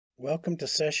Welcome to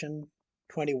session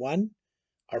 21,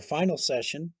 our final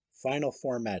session, final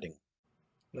formatting.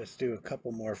 Let's do a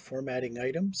couple more formatting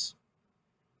items.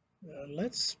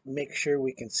 Let's make sure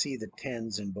we can see the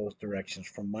 10s in both directions,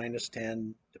 from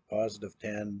 -10 to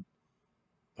 +10,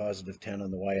 +10 on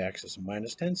the y-axis and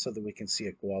 -10, so that we can see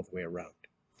it go all the way around.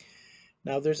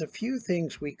 Now there's a few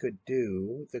things we could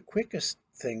do. The quickest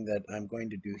thing that I'm going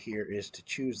to do here is to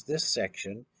choose this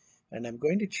section, and I'm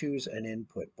going to choose an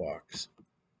input box.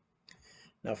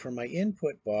 Now for my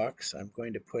input box, I'm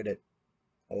going to put it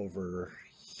over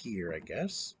here, I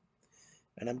guess.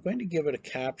 And I'm going to give it a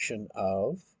caption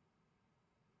of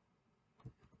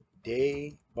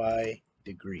day by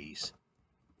degrees.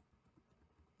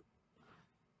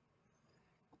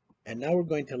 And now we're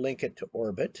going to link it to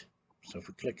orbit. So if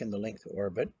we click in the link to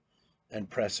orbit and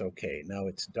press OK. Now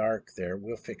it's dark there.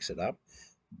 We'll fix it up.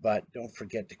 But don't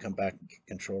forget to come back and get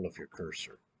control of your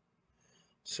cursor.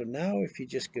 So now if you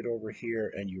just get over here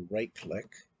and you right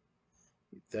click,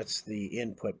 that's the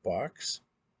input box.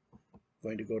 I'm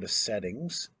going to go to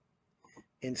settings.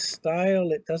 In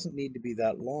style, it doesn't need to be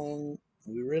that long.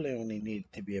 We really only need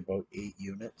it to be about 8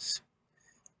 units.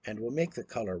 And we'll make the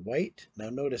color white. Now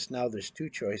notice now there's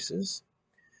two choices.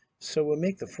 So we'll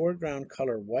make the foreground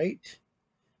color white,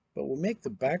 but we'll make the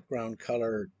background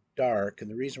color dark. And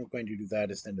the reason we're going to do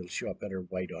that is then it'll show up better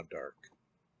white on dark.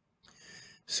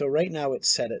 So right now it's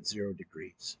set at 0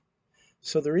 degrees.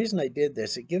 So the reason I did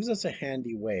this, it gives us a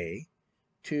handy way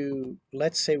to,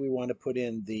 let's say we want to put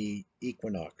in the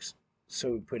equinox.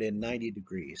 So we put in 90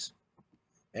 degrees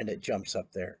and it jumps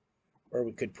up there. Or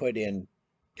we could put in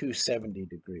 270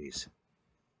 degrees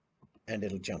and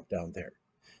it'll jump down there.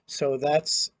 So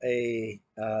that's a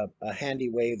handy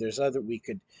way. We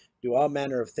could do all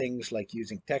manner of things like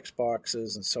using text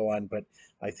boxes and so on, but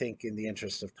I think in the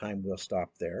interest of time, we'll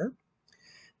stop there.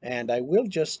 And I will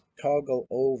just toggle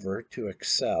over to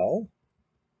Excel,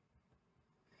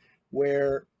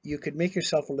 where you could make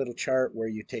yourself a little chart where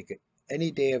you take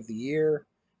any day of the year,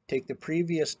 take the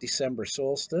previous December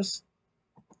solstice,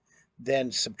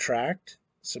 then subtract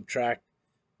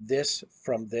this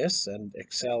from this, and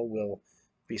Excel will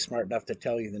be smart enough to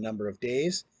tell you the number of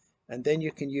days. And then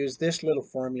you can use this little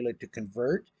formula to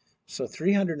convert. So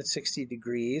 360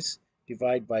 degrees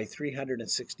divided by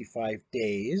 365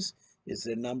 days is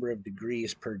the number of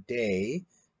degrees per day,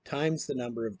 times the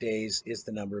number of days is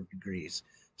the number of degrees.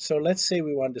 So let's say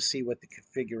we wanted to see what the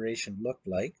configuration looked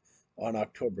like on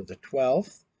October the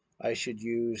 12th. I should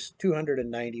use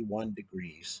 291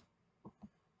 degrees.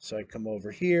 So I come over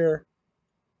here,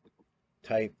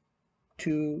 type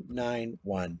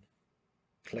 291,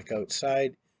 click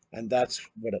outside, and that's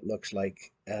what it looks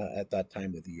like at that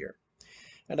time of the year.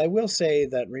 And I will say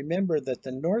that remember that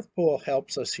the North Pole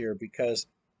helps us here because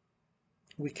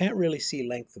we can't really see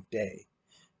length of day.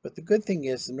 But the good thing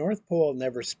is the North Pole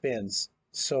never spins.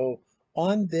 So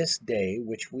on this day,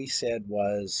 which we said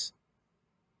was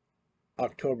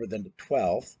October the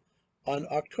 12th, on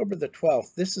October the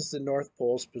 12th, this is the North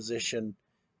Pole's position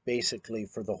basically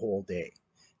for the whole day.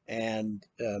 And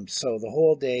so the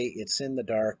whole day it's in the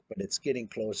dark, but it's getting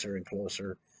closer and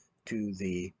closer to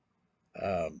the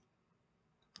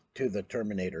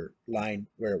terminator line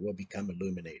where it will become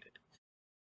illuminated.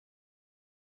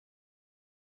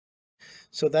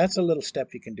 So that's a little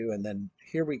step you can do. And then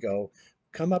here we go.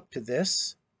 Come up to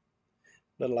this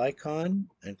little icon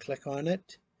and click on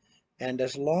it. And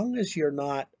as long as you're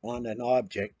not on an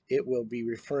object, it will be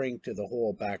referring to the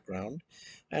whole background.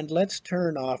 And let's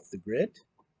turn off the grid.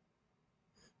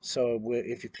 So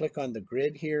if you click on the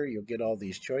grid here, you'll get all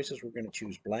these choices. We're going to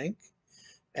choose blank.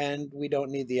 And we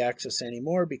don't need the axis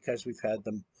anymore because we've had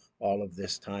them all of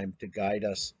this time to guide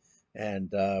us.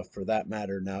 And for that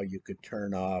matter, now you could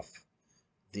turn off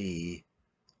the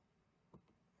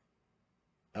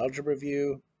algebra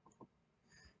view.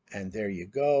 And there you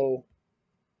go.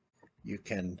 You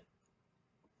can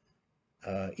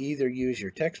either use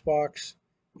your text box,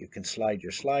 you can slide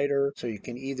your slider. So you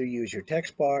can either use your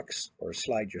text box or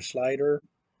slide your slider.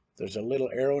 There's a little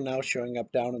arrow now showing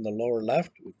up down in the lower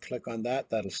left. We click on that,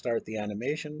 that'll start the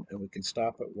animation, and we can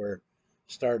stop it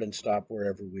start and stop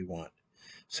wherever we want.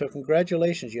 So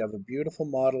congratulations, you have a beautiful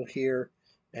model here,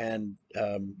 and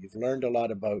you've learned a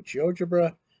lot about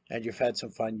GeoGebra, and you've had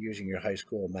some fun using your high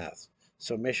school math.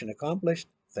 So mission accomplished.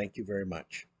 Thank you very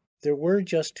much. There were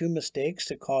just two mistakes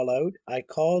to call out. I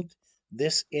called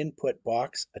this input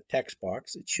box a text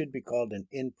box. It should be called an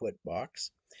input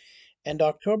box. And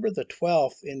October the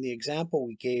 12th, in the example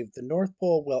we gave, the North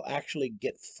Pole will actually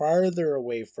get farther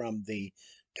away from the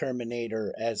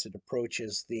terminator as it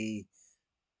approaches the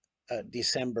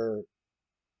December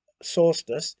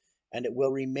solstice. and it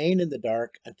will remain in the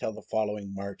dark until the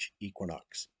following March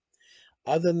equinox.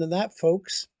 Other than that,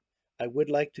 folks, I would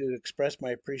like to express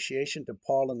my appreciation to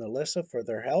Paul and Alyssa for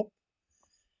their help.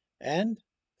 And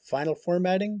final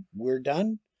formatting, we're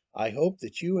done. I hope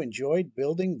that you enjoyed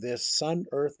building this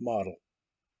Sun-Earth model.